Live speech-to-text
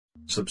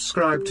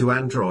subscribe to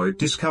Android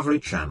Discovery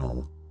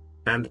channel,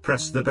 and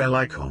press the bell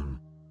icon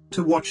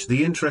to watch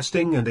the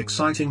interesting and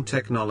exciting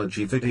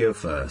technology video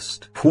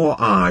first.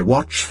 Huawei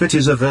Watch Fit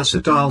is a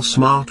versatile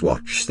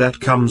smartwatch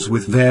that comes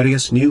with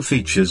various new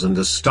features and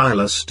a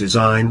stylish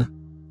design.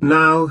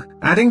 Now,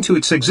 adding to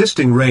its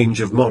existing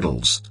range of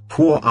models,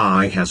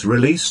 Huawei has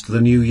released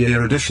the New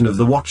Year edition of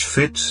the Watch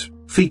Fit,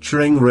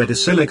 featuring red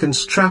silicone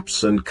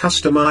straps and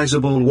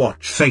customizable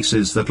watch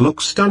faces that look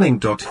stunning.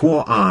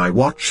 Huawei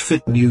Watch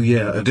Fit New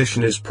Year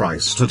edition is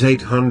priced at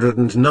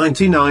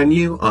 899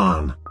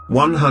 yuan,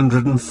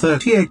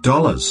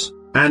 $138,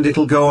 and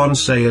it'll go on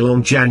sale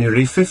on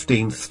January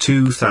 15,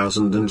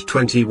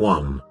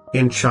 2021,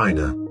 in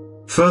China.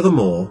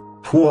 Furthermore,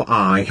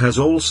 Huawei has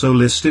also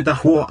listed the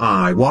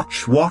Huawei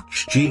Watch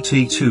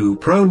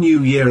GT2 Pro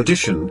New Year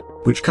Edition,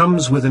 which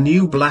comes with a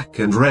new black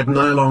and red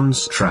nylon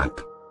strap.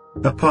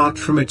 Apart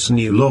from its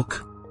new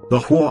look, the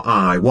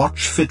Huawei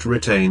Watch Fit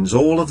retains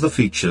all of the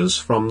features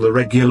from the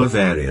regular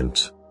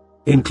variant,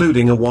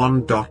 including a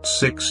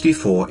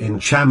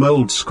 1.64-inch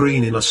AMOLED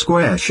screen in a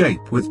square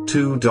shape with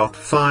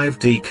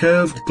 2.5D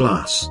curved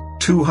glass,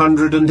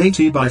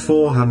 280 by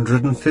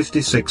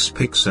 456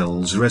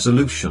 pixels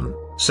resolution,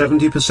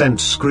 70%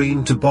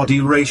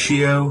 screen-to-body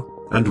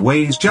ratio, and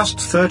weighs just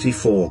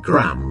 34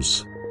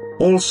 grams.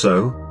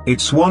 Also,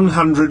 its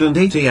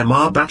 180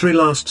 mAh battery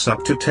lasts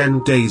up to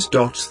 10 days.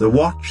 The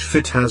Watch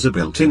Fit has a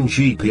built-in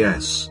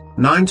GPS,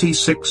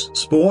 96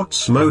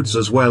 sports modes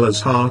as well as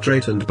heart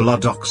rate and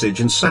blood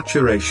oxygen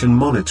saturation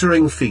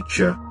monitoring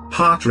feature,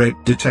 heart rate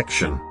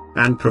detection,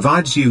 and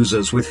provides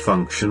users with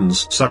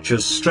functions such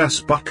as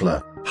stress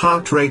buckler,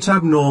 heart rate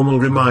abnormal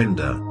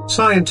reminder,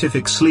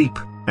 scientific sleep,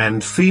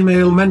 and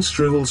female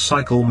menstrual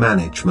cycle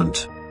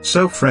management.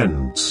 So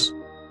friends,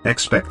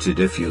 expected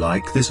if you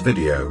like this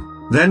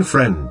video, then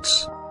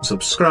friends,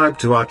 subscribe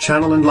to our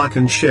channel and like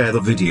and share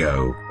the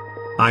video.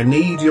 I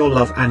need your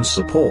love and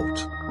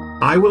support.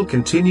 I will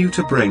continue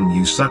to bring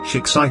you such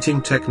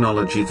exciting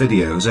technology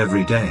videos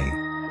every day.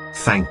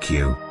 Thank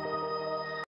you.